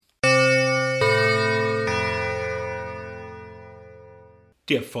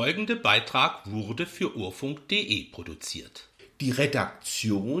Der folgende Beitrag wurde für urfunk.de produziert. Die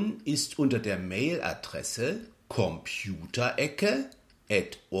Redaktion ist unter der Mailadresse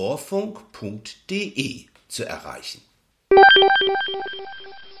computerecke@urfunk.de zu erreichen.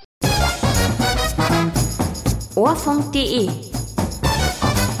 Urfunk.de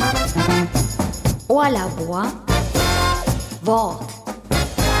Ohrlabor Wort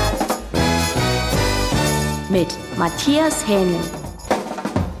mit Matthias Hähnel.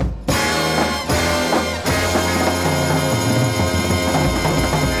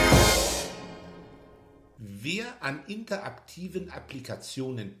 Wer an interaktiven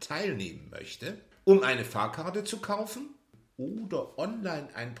Applikationen teilnehmen möchte, um eine Fahrkarte zu kaufen oder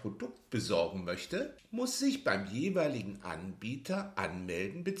online ein Produkt besorgen möchte, muss sich beim jeweiligen Anbieter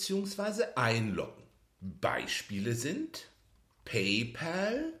anmelden bzw. einloggen. Beispiele sind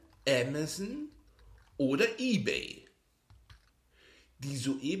PayPal, Amazon oder eBay. Die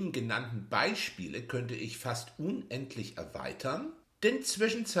soeben genannten Beispiele könnte ich fast unendlich erweitern, denn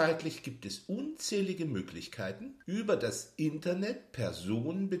zwischenzeitlich gibt es unzählige Möglichkeiten, über das Internet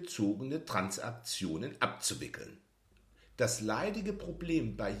personenbezogene Transaktionen abzuwickeln. Das leidige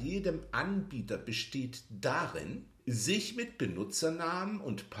Problem bei jedem Anbieter besteht darin, sich mit Benutzernamen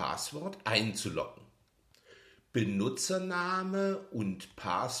und Passwort einzuloggen. Benutzername und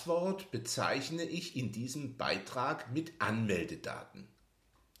Passwort bezeichne ich in diesem Beitrag mit Anmeldedaten.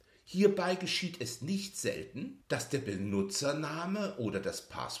 Hierbei geschieht es nicht selten, dass der Benutzername oder das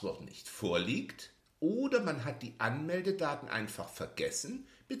Passwort nicht vorliegt oder man hat die Anmeldedaten einfach vergessen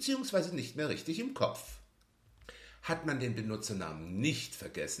bzw. nicht mehr richtig im Kopf. Hat man den Benutzernamen nicht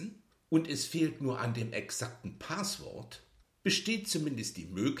vergessen und es fehlt nur an dem exakten Passwort, besteht zumindest die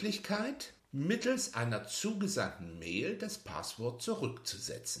Möglichkeit, mittels einer zugesandten Mail das Passwort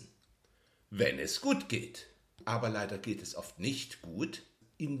zurückzusetzen. Wenn es gut geht. Aber leider geht es oft nicht gut,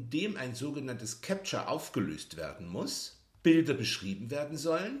 indem ein sogenanntes Captcha aufgelöst werden muss, Bilder beschrieben werden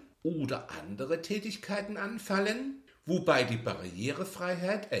sollen oder andere Tätigkeiten anfallen, wobei die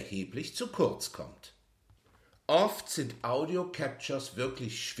Barrierefreiheit erheblich zu kurz kommt. Oft sind Audio-Captures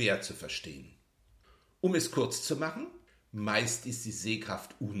wirklich schwer zu verstehen. Um es kurz zu machen, meist ist die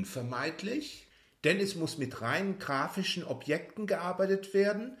Sehkraft unvermeidlich, denn es muss mit rein grafischen Objekten gearbeitet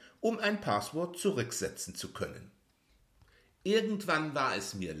werden, um ein Passwort zurücksetzen zu können. Irgendwann war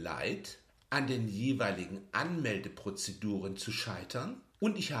es mir leid, an den jeweiligen Anmeldeprozeduren zu scheitern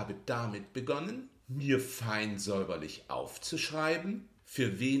und ich habe damit begonnen, mir fein säuberlich aufzuschreiben,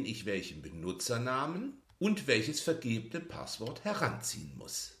 für wen ich welchen Benutzernamen und welches vergebene Passwort heranziehen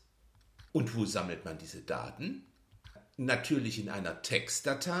muss. Und wo sammelt man diese Daten? Natürlich in einer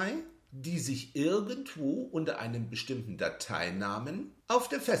Textdatei, die sich irgendwo unter einem bestimmten Dateinamen auf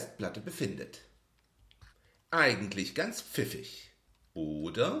der Festplatte befindet. Eigentlich ganz pfiffig,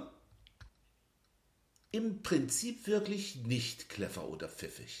 oder? Im Prinzip wirklich nicht clever oder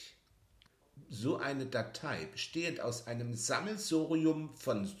pfiffig. So eine Datei, bestehend aus einem Sammelsurium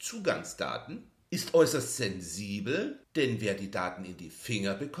von Zugangsdaten, ist äußerst sensibel, denn wer die Daten in die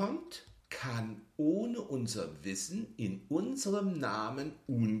Finger bekommt, kann ohne unser Wissen in unserem Namen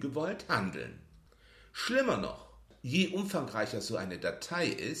ungewollt handeln. Schlimmer noch, je umfangreicher so eine Datei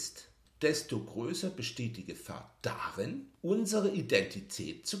ist, desto größer besteht die Gefahr darin, unsere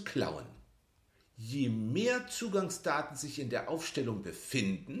Identität zu klauen. Je mehr Zugangsdaten sich in der Aufstellung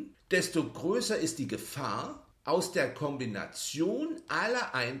befinden, desto größer ist die Gefahr, aus der Kombination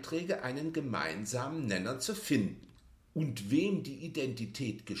aller Einträge einen gemeinsamen Nenner zu finden. Und wem die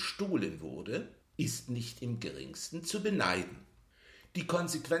Identität gestohlen wurde, ist nicht im geringsten zu beneiden. Die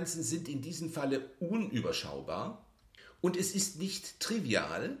Konsequenzen sind in diesem Falle unüberschaubar und es ist nicht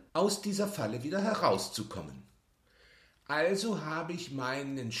trivial, aus dieser Falle wieder herauszukommen. Also habe ich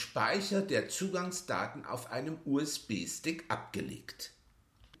meinen Speicher der Zugangsdaten auf einem USB-Stick abgelegt.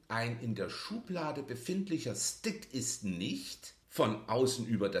 Ein in der Schublade befindlicher Stick ist nicht von außen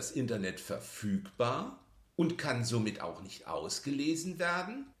über das Internet verfügbar und kann somit auch nicht ausgelesen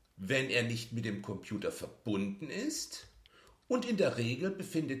werden, wenn er nicht mit dem Computer verbunden ist, und in der Regel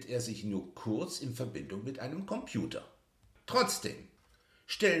befindet er sich nur kurz in Verbindung mit einem Computer. Trotzdem,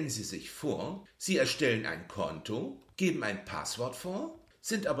 stellen Sie sich vor, Sie erstellen ein Konto, geben ein Passwort vor,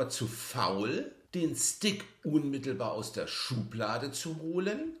 sind aber zu faul, den Stick unmittelbar aus der Schublade zu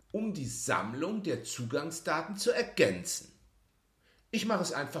holen, um die Sammlung der Zugangsdaten zu ergänzen. Ich mache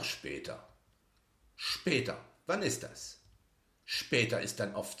es einfach später. Später, wann ist das? Später ist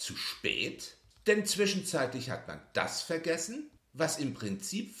dann oft zu spät, denn zwischenzeitlich hat man das vergessen, was im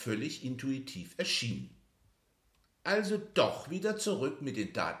Prinzip völlig intuitiv erschien. Also doch wieder zurück mit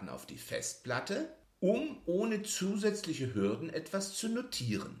den Daten auf die Festplatte, um ohne zusätzliche Hürden etwas zu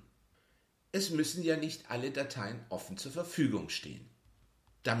notieren. Es müssen ja nicht alle Dateien offen zur Verfügung stehen.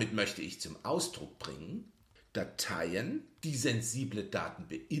 Damit möchte ich zum Ausdruck bringen, Dateien, die sensible Daten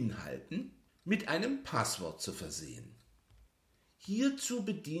beinhalten, mit einem Passwort zu versehen. Hierzu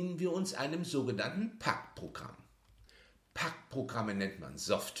bedienen wir uns einem sogenannten Packprogramm. Packprogramme nennt man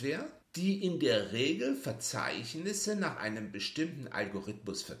Software, die in der Regel Verzeichnisse nach einem bestimmten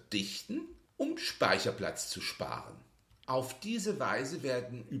Algorithmus verdichten, um Speicherplatz zu sparen. Auf diese Weise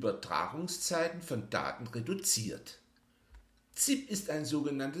werden Übertragungszeiten von Daten reduziert. ZIP ist ein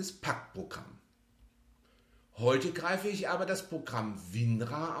sogenanntes Packprogramm. Heute greife ich aber das Programm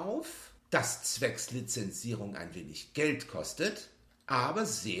WinRAR auf, das zwecks Lizenzierung ein wenig Geld kostet, aber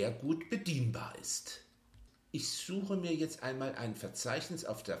sehr gut bedienbar ist. Ich suche mir jetzt einmal ein Verzeichnis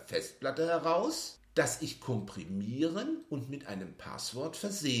auf der Festplatte heraus, das ich komprimieren und mit einem Passwort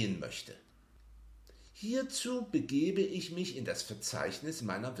versehen möchte. Hierzu begebe ich mich in das Verzeichnis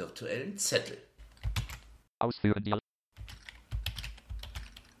meiner virtuellen Zettel. Ausführen.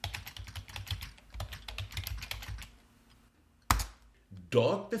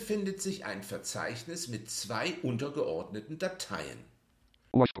 Dort befindet sich ein Verzeichnis mit 2 untergeordneten Dateien.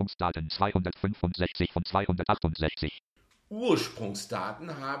 Ursprungsdaten 265 von 268.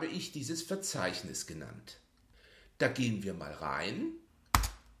 Ursprungsdaten habe ich dieses Verzeichnis genannt. Da gehen wir mal rein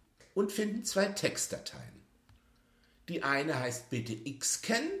und finden 2 Textdateien. Die eine heißt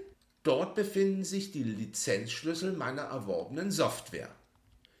BTXCAN, dort befinden sich die Lizenzschlüssel meiner erworbenen Software.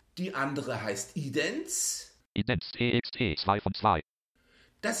 Die andere heißt IDENS. IDENS TXT 2 von 2.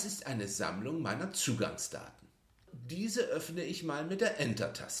 Das ist eine Sammlung meiner Zugangsdaten. Diese öffne ich mal mit der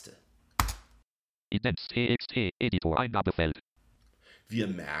Enter-Taste. IDENS TXT Editor Eingabefeld. Wir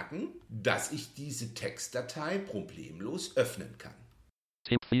merken, dass ich diese Textdatei problemlos öffnen kann.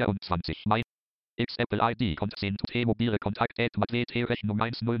 Tipp 24 mein X-Apple ID Consent T-Mobile Kontakt WT Rechnung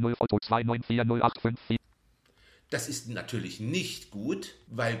 100 Foto 2940854. Das ist natürlich nicht gut,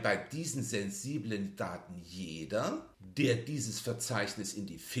 weil bei diesen sensiblen Daten jeder, der dieses Verzeichnis in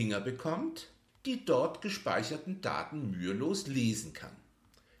die Finger bekommt, die dort gespeicherten Daten mühelos lesen kann.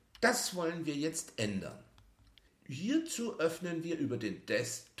 Das wollen wir jetzt ändern. Hierzu öffnen wir über den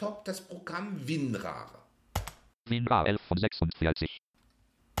Desktop das Programm WinRAR. WinRAR 11 von 46.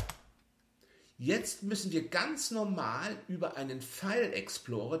 Jetzt müssen wir ganz normal über einen File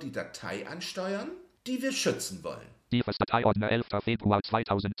Explorer die Datei ansteuern, die wir schützen wollen. Dieses Dateiordner 11. Februar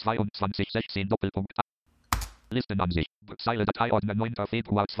 2022 16 Doppelpunkt A. Listenansicht. Zeile Dateiordner 9.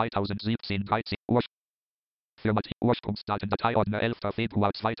 Februar 2017 13 Uhr. Firma Ursprungsdaten Dateiordner 11.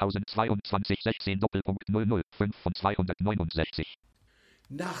 Februar 2022 16 Doppelpunkt 00 5 von 269.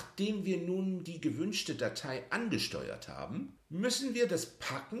 Nachdem wir nun die gewünschte Datei angesteuert haben, müssen wir das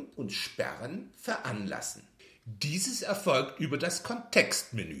Packen und Sperren veranlassen. Dieses erfolgt über das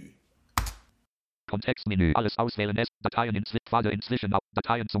Kontextmenü. Kontextmenü. Alles auswählen. Dateien inzwischen.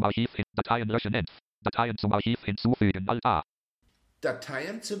 Dateien zum Archiv. Dateien löschen. Dateien zum Archiv hinzufügen. Alt A.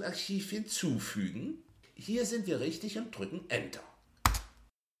 Dateien zum Archiv hinzufügen. Hier sind wir richtig und drücken Enter.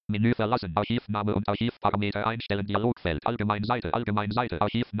 Menü verlassen. Archivname und Archivparameter einstellen. Dialogfeld. Allgemeinseite.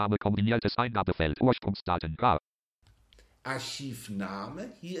 Archivname. Kombiniertes Eingabefeld. Ursprungsdaten. RAR.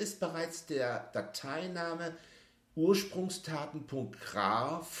 Archivname. Hier ist bereits der Dateiname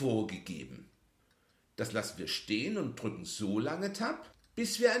Ursprungsdaten.rar vorgegeben. Das lassen wir stehen und drücken so lange Tab,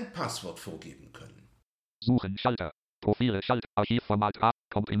 bis wir ein Passwort vorgeben können. Suchen Schalter. Profile Schalt. Archivformat A.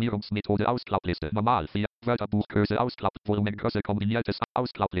 Komprimierungsmethode Ausklappliste. Normal 4. Wörterbuchgröße Ausklapp. Volumengröße kombiniertes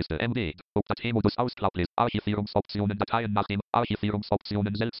Ausklappliste. MB. Optat-Modus Ausklappliste. Archivierungsoptionen Dateien nach dem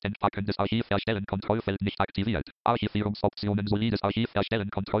Archivierungsoptionen selbst entpackendes Archiv erstellen Kontrollfeld nicht aktiviert. Archivierungsoptionen solides Archiv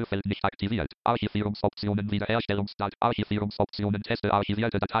erstellen Kontrollfeld nicht aktiviert. Archivierungsoptionen Wiederherstellungsdat. Archivierungsoptionen Teste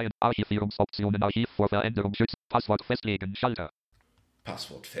archivierte Dateien. Archivierungsoptionen Archiv vor Veränderung schützen. Passwort festlegen Schalter.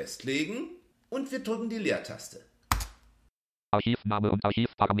 Passwort festlegen und wir drücken die Leertaste. Archivname und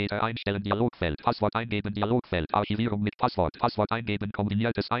Archivparameter einstellen Dialogfeld. Passwort eingeben Dialogfeld. Archivierung mit Passwort. Passwort eingeben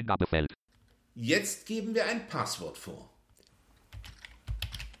kombiniertes Eingabefeld. Jetzt geben wir ein Passwort vor.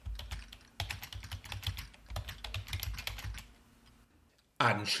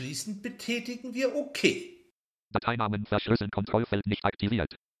 Anschließend betätigen wir OK. Dateinamen verschlüsseln Kontrollfeld nicht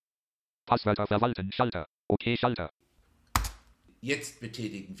aktiviert. Passwörter verwalten Schalter. OK Schalter. Jetzt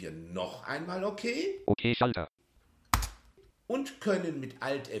betätigen wir noch einmal OK. OK Schalter. Und können mit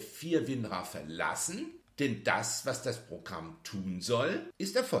Alt F4 WinRAR verlassen, denn das, was das Programm tun soll,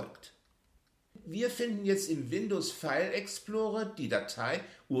 ist erfolgt. Wir finden jetzt im Windows File Explorer die Datei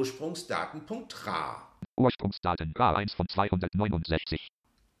Ursprungsdaten.rar. Ursprungsdaten RAR 1 von 269.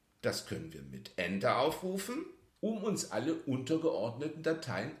 Das können wir mit Enter aufrufen, um uns alle untergeordneten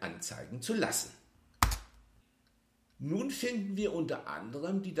Dateien anzeigen zu lassen. Nun finden wir unter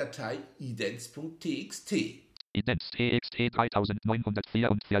anderem die Datei idents.txt. Idents.txt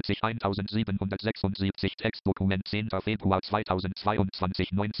 3944 1776 Textdokument 10. Februar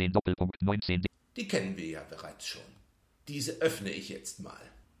 2022 19 Doppelpunkt 19. Die kennen wir ja bereits schon. Diese öffne ich jetzt mal.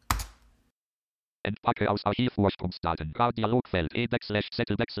 Entpacke aus Archiv Ursprungsdaten. Dialogfeld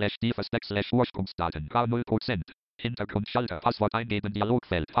E_Zettel_Divers_Ursprungsdaten 0%. Hintergrundschalter. Passwort eingeben.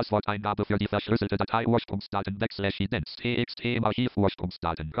 Dialogfeld. Passworteingabe für die verschlüsselte Datei Ursprungsdaten /Idents.txt im Archiv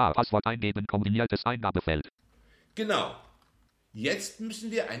Ursprungsdaten. Passwort eingeben. Kombiniertes Eingabefeld. Genau. Jetzt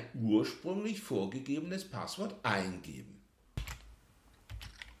müssen wir ein ursprünglich vorgegebenes Passwort eingeben.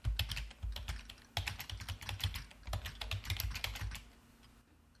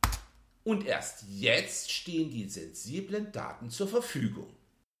 Und erst jetzt stehen die sensiblen Daten zur Verfügung.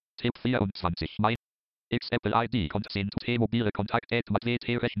 Tipp 24. Mein X-Apple ID. 10 T-Mobile Kontakt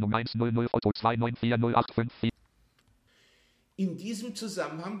WT Rechnung 100 Foto 2940854. In diesem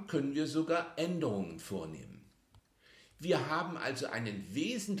Zusammenhang können wir sogar Änderungen vornehmen. Wir haben also einen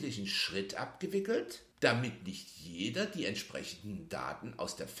wesentlichen Schritt abgewickelt, damit nicht jeder die entsprechenden Daten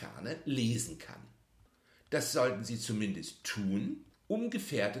aus der Ferne lesen kann. Das sollten Sie zumindest tun, um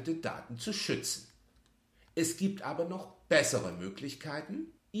gefährdete Daten zu schützen. Es gibt aber noch bessere Möglichkeiten,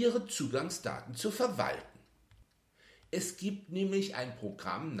 Ihre Zugangsdaten zu verwalten. Es gibt nämlich ein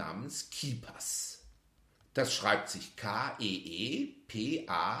Programm namens KeePass. Das schreibt sich Keepass.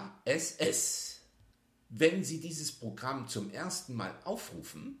 Wenn Sie dieses Programm zum ersten Mal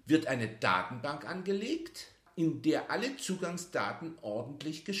aufrufen, wird eine Datenbank angelegt, in der alle Zugangsdaten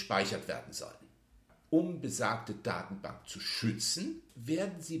ordentlich gespeichert werden sollen. Um besagte Datenbank zu schützen,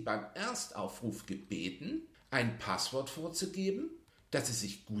 werden Sie beim Erstaufruf gebeten, ein Passwort vorzugeben, das Sie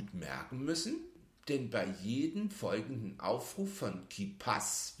sich gut merken müssen, denn bei jedem folgenden Aufruf von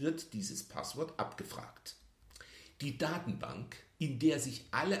KeePass wird dieses Passwort abgefragt. Die Datenbank, in der sich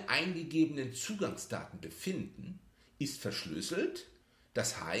alle eingegebenen Zugangsdaten befinden, ist verschlüsselt,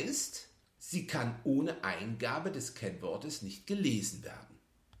 das heißt, sie kann ohne Eingabe des Kennwortes nicht gelesen werden.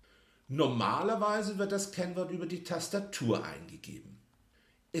 Normalerweise wird das Kennwort über die Tastatur eingegeben.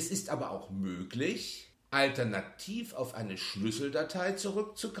 Es ist aber auch möglich, alternativ auf eine Schlüsseldatei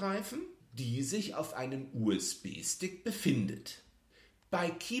zurückzugreifen, die sich auf einem USB-Stick befindet. Bei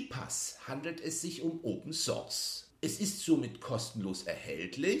KeePass handelt es sich um Open Source. Es ist somit kostenlos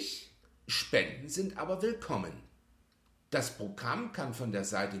erhältlich, Spenden sind aber willkommen. Das Programm kann von der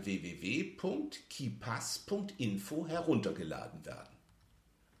Seite www.keepass.info heruntergeladen werden.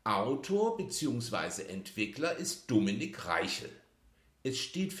 Autor bzw. Entwickler ist Dominik Reichel. Es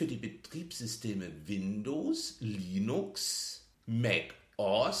steht für die Betriebssysteme Windows, Linux, Mac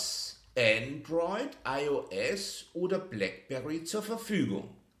OS, Android, iOS oder BlackBerry zur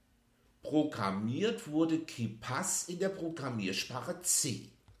Verfügung. Programmiert wurde KeePass in der Programmiersprache C.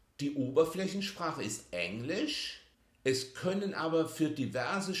 Die Oberflächensprache ist Englisch, es können aber für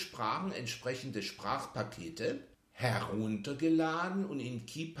diverse Sprachen entsprechende Sprachpakete heruntergeladen und in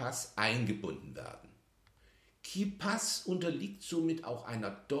KeePass eingebunden werden. KeePass unterliegt somit auch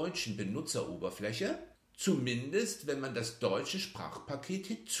einer deutschen Benutzeroberfläche, zumindest wenn man das deutsche Sprachpaket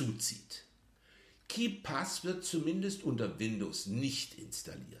hinzuzieht. KeePass wird zumindest unter Windows nicht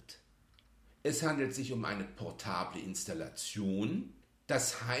installiert. Es handelt sich um eine portable Installation,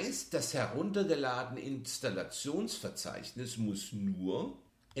 das heißt, das heruntergeladene Installationsverzeichnis muss nur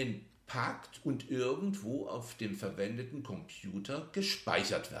entpackt und irgendwo auf dem verwendeten Computer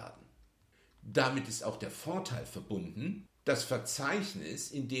gespeichert werden. Damit ist auch der Vorteil verbunden, das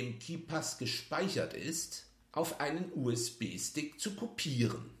Verzeichnis, in dem KeePass gespeichert ist, auf einen USB-Stick zu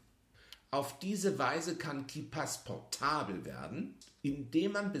kopieren. Auf diese Weise kann KeePass portabel werden,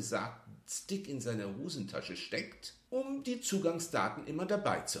 indem man besagten Stick in seine Hosentasche steckt, um die Zugangsdaten immer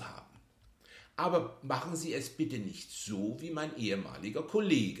dabei zu haben. Aber machen Sie es bitte nicht so wie mein ehemaliger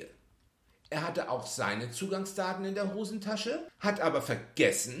Kollege. Er hatte auch seine Zugangsdaten in der Hosentasche, hat aber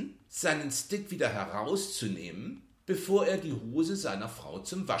vergessen, seinen Stick wieder herauszunehmen, bevor er die Hose seiner Frau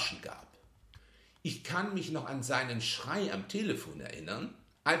zum Waschen gab. Ich kann mich noch an seinen Schrei am Telefon erinnern,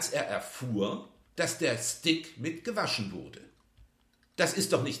 als er erfuhr, dass der Stick mit gewaschen wurde. Das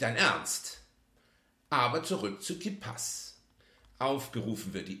ist doch nicht dein Ernst. Aber zurück zu KeePass.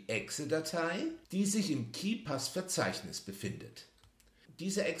 Aufgerufen wird die Exe-Datei, die sich im KeePass-Verzeichnis befindet.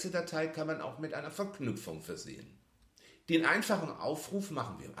 Diese Exe-Datei kann man auch mit einer Verknüpfung versehen. Den einfachen Aufruf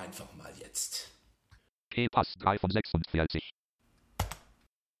machen wir einfach mal jetzt. KeePass 3 von 46.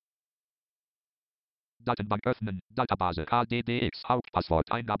 Datenbank öffnen. Database KDDX.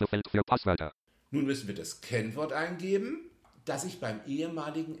 Hauptpasswort. Eingabefeld für Passwörter. Nun müssen wir das Kennwort eingeben, das ich beim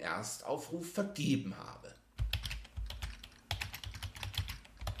ehemaligen Erstaufruf vergeben habe.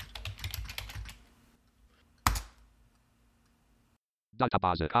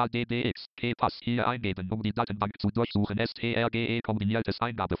 Database KDDX. KPass hier eingeben, um die Datenbank zu durchsuchen. STRGE kombiniertes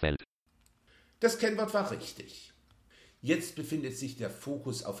Eingabefeld. Das Kennwort war richtig. Jetzt befindet sich der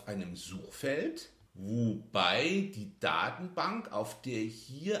Fokus auf einem Suchfeld, wobei die Datenbank auf der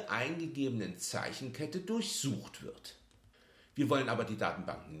hier eingegebenen Zeichenkette durchsucht wird. Wir wollen aber die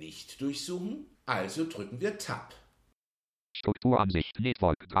Datenbank nicht durchsuchen, also drücken wir Tab. Strukturansicht.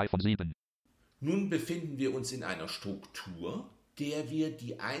 Network 3 von 7. Nun befinden wir uns in einer Struktur, der wir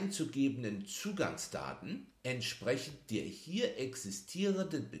die einzugebenden Zugangsdaten entsprechend der hier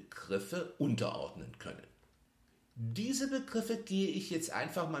existierenden Begriffe unterordnen können. Diese Begriffe gehe ich jetzt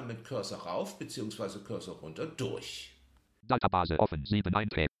einfach mal mit Cursor rauf bzw. Cursor runter durch. Database offen 7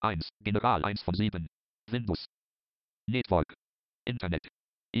 Einträge 1. General 1 von 7. Windows. Network. Internet.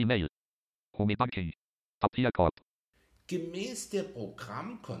 E-Mail. Home Banking. Papierkorb. Gemäß der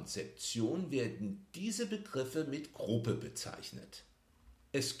Programmkonzeption werden diese Begriffe mit Gruppe bezeichnet.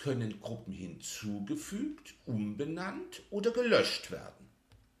 Es können Gruppen hinzugefügt, umbenannt oder gelöscht werden.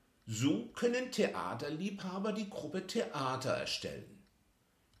 So können Theaterliebhaber die Gruppe Theater erstellen.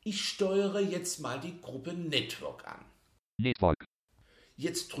 Ich steuere jetzt mal die Gruppe Network an. Network.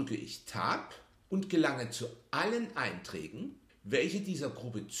 Jetzt drücke ich Tab und gelange zu allen Einträgen, welche dieser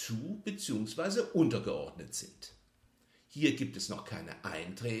Gruppe zu bzw. untergeordnet sind. Hier gibt es noch keine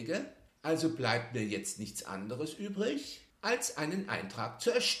Einträge, also bleibt mir jetzt nichts anderes übrig, als einen Eintrag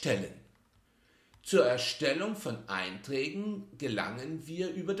zu erstellen. Zur Erstellung von Einträgen gelangen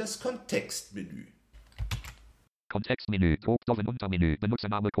wir über das Kontextmenü. Kontextmenü. Druckdoven Untermenü.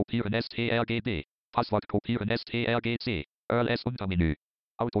 Benutzername kopieren strgb. Passwort kopieren strgc. URLs Untermenü.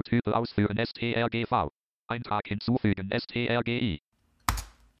 Autotype ausführen strgv. Eintrag hinzufügen strgi.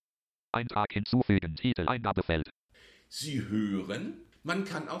 Eintrag hinzufügen. Titel Eingabefeld. Sie hören, man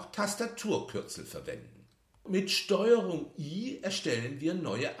kann auch Tastaturkürzel verwenden. Mit Steuerung I erstellen wir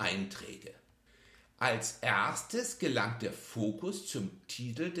neue Einträge. Als erstes gelangt der Fokus zum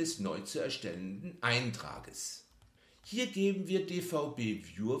Titel des neu zu erstellenden Eintrages. Hier geben wir DVB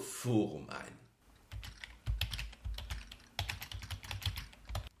Viewer Forum ein.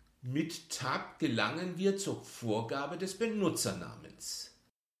 Mit Tab gelangen wir zur Vorgabe des Benutzernamens.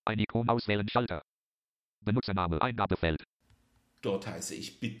 Ein Ikon auswählen Schalter. Benutzername Eingabefeld. Dort heiße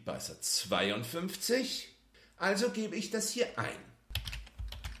ich Bitbeißer52, also gebe ich das hier ein.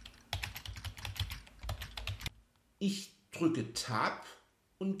 Ich drücke Tab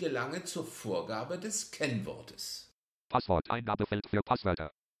und gelange zur Vorgabe des Kennwortes. Passwort Eingabefeld für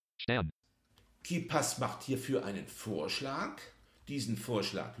Passwörter. Stern. KeePass macht hierfür einen Vorschlag. Diesen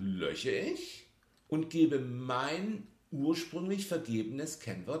Vorschlag lösche ich und gebe mein ursprünglich vergebenes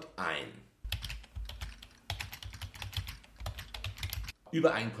Kennwort ein.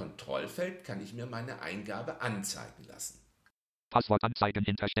 Über ein Kontrollfeld kann ich mir meine Eingabe anzeigen lassen. Passwort anzeigen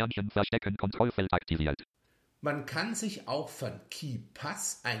hinter Sternchen verstecken Kontrollfeld aktiviert. Man kann sich auch von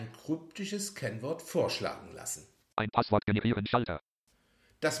KeePass ein kryptisches Kennwort vorschlagen lassen. Ein Passwort generieren Schalter.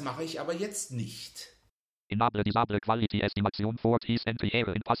 Das mache ich aber jetzt nicht. Enable Disable Quality Estimation for Keys Entry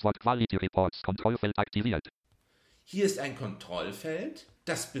Error in Passwort Quality Reports Kontrollfeld aktiviert. Hier ist ein Kontrollfeld,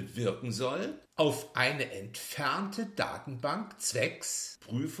 das bewirken soll, auf eine entfernte Datenbank zwecks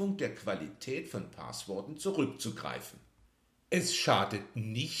Prüfung der Qualität von Passworten zurückzugreifen. Es schadet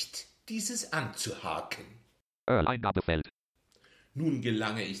nicht, dieses anzuhaken. Eingabefeld. Nun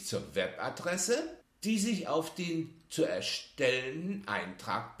gelange ich zur Webadresse, die sich auf den zu erstellenden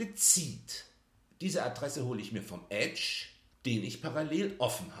Eintrag bezieht. Diese Adresse hole ich mir vom Edge, den ich parallel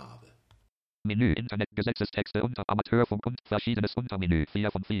offen habe. Menü Internet Gesetzestexte unter Amateurfunk und verschiedenes Untermenü 4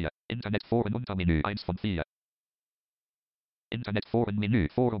 von 4. Internetforen Untermenü 1 von 4. Internetforen Menü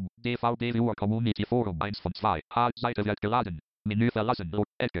Forum DVB Viewer Community Forum 1 von 2. Seite wird geladen. Menü verlassen.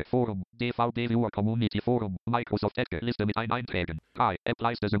 Ecke Forum DVB Viewer Community Forum Microsoft Ecke Liste mit Einträgen 3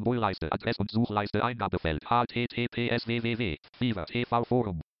 App-Leiste Symbolleiste Adress- und Suchleiste Eingabefeld https www Fever TV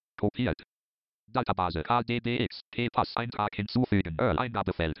Forum kopiert. Database KDDX KPass Eintrag hinzufügen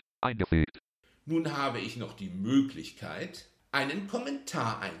Eingabefeld eingefügt. Nun habe ich noch die Möglichkeit, einen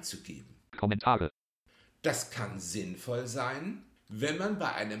Kommentar einzugeben. Kommentare. Das kann sinnvoll sein, wenn man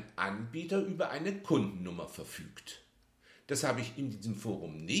bei einem Anbieter über eine Kundennummer verfügt. Das habe ich in diesem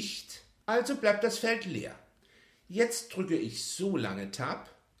Forum nicht, also bleibt das Feld leer. Jetzt drücke ich so lange Tab,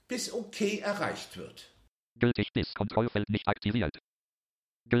 bis OK erreicht wird. Gültig bis Kontrollfeld nicht aktiviert.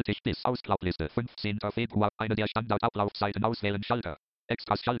 Gültig bis Ausklappliste 15. Februar. Eine der Standardablaufzeiten auswählen. Schalter.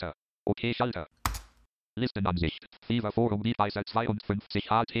 Extras Schalter. OK Schalter. Listenansicht. Fever Forum Device 52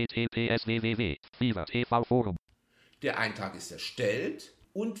 https www. Fever TV Forum. Der Eintrag ist erstellt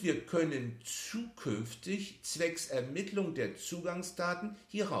und wir können zukünftig zwecks Ermittlung der Zugangsdaten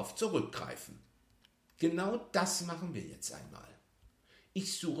hierauf zurückgreifen. Genau das machen wir jetzt einmal.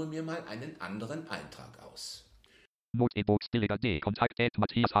 Ich suche mir mal einen anderen Eintrag aus. Notebooks billiger D.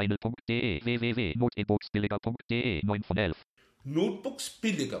 Kontakt@matthiasheinl.de www.notebooksbilliger.de 9 von 11.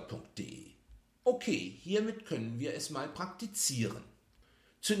 Notebooksbilliger.de. Okay, hiermit können wir es mal praktizieren.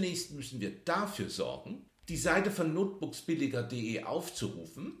 Zunächst müssen wir dafür sorgen, die Seite von notebooksbilliger.de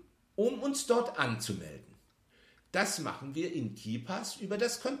aufzurufen, um uns dort anzumelden. Das machen wir in KeePass über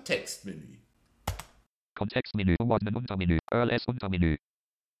das Kontextmenü. Kontextmenü, Ordnen Untermenü, LS Untermenü.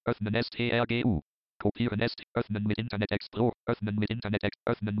 Öffnen STRGU. Kopieren ST, öffnen mit Internet Explorer, öffnen mit Internet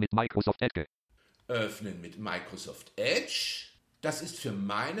Explorer, öffnen mit Microsoft Edge. Öffnen mit Microsoft Edge. Das ist für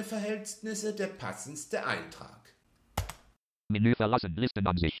meine Verhältnisse der passendste Eintrag. Menü verlassen,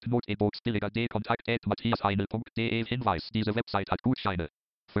 Listenansicht, Notebooks billiger D. Kontakt@matthiasheinl.de. Hinweis, diese Website hat Gutscheine.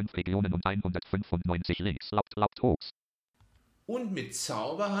 5 Regionen und 195 Links. Laptops. Und mit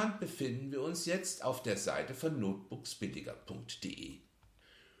Zauberhand befinden wir uns jetzt auf der Seite von notebooksbilliger.de.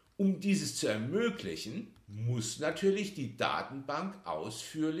 Um dieses zu ermöglichen, muss natürlich die Datenbank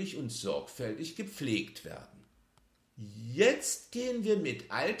ausführlich und sorgfältig gepflegt werden. Jetzt gehen wir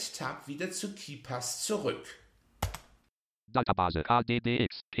mit Alt-Tab wieder zu KeePass zurück. Database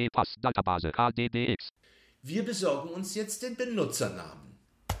KDBX, KeePass, Database KDBX. Wir besorgen uns jetzt den Benutzernamen.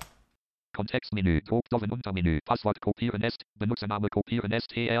 Kontextmenü, Dropdown Untermenü, Passwort kopieren ist, Benutzername kopieren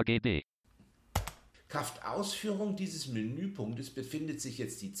strgb. Kraftausführung dieses Menüpunktes befindet sich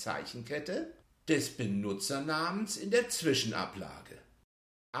jetzt die Zeichenkette des Benutzernamens in der Zwischenablage.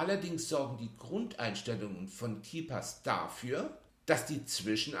 Allerdings sorgen die Grundeinstellungen von KeePass dafür, dass die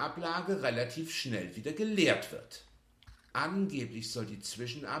Zwischenablage relativ schnell wieder geleert wird. Angeblich soll die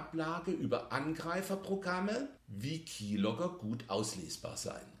Zwischenablage über Angreiferprogramme wie Keylogger gut auslesbar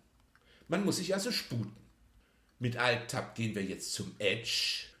sein. Man muss sich also sputen. Mit Alt-Tab gehen wir jetzt zum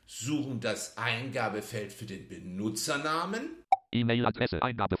Edge, suchen das Eingabefeld für den Benutzernamen, E-Mail-Adresse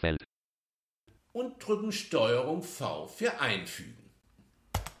Eingabefeld und drücken STRG V für Einfügen.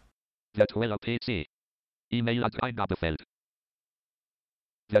 Virtueller PC. E-Mail-Adresse Eingabefeld.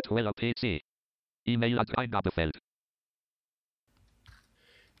 Virtueller PC. E-Mail-Adresse Eingabefeld.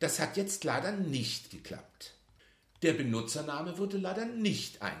 Das hat jetzt leider nicht geklappt. Der Benutzername wurde leider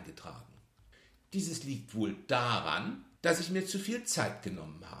nicht eingetragen. Dieses liegt wohl daran, dass ich mir zu viel Zeit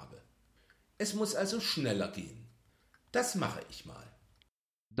genommen habe. Es muss also schneller gehen. Das mache ich mal.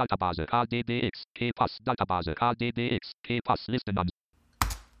 Database KDBX, KeePass, Database KDBX, KeePass Listenansicht.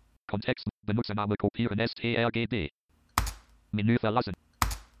 Kontext, Benutzername kopieren strgb. Menü verlassen.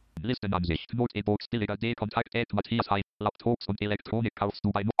 Listenansicht, Notebooks billiger D. Kontakt@matthiasheinl. Laptops und Elektronik kaufst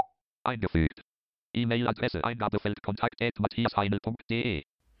du bei eingefügt. E-Mail-Adresse Eingabefeld kontakt@matthiasheinl.de.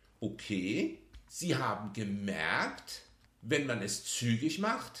 Okay, Sie haben gemerkt, wenn man es zügig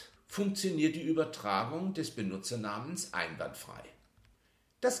macht, funktioniert die Übertragung des Benutzernamens einwandfrei.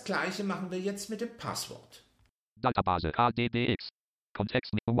 Das gleiche machen wir jetzt mit dem Passwort. Database KDBX.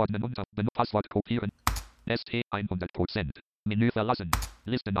 Kontext mit Ordnen unter Passwort kopieren. ST 100%. Menü verlassen.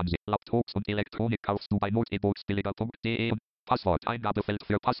 Listenansicht. Laptops und Elektronik kaufst du bei notebooksbilliger.de und Passwort-Eingabefeld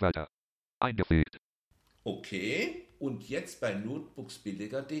für Passwörter. Eingefügt. Okay, und jetzt bei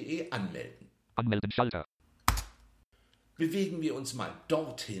notebooksbilliger.de anmelden. Anmelden Schalter. Bewegen wir uns mal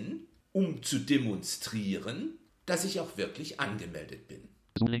dorthin, um zu demonstrieren, dass ich auch wirklich angemeldet bin.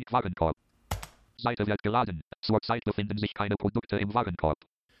 Zulink Warenkorb. Seite wird geladen. Zurzeit befinden sich keine Produkte im Warenkorb.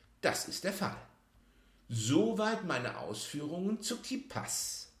 Das ist der Fall. Soweit meine Ausführungen zu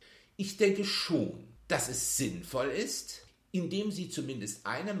KeePass. Ich denke schon, dass es sinnvoll ist, indem Sie zumindest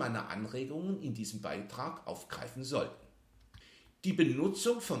eine meiner Anregungen in diesem Beitrag aufgreifen sollten. Die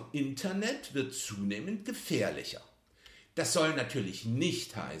Benutzung vom Internet wird zunehmend gefährlicher. Das soll natürlich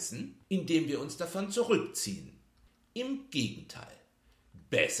nicht heißen, indem wir uns davon zurückziehen. Im Gegenteil.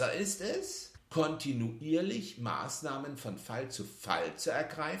 Besser ist es, kontinuierlich Maßnahmen von Fall zu Fall zu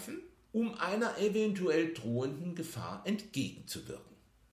ergreifen, um einer eventuell drohenden Gefahr entgegenzuwirken.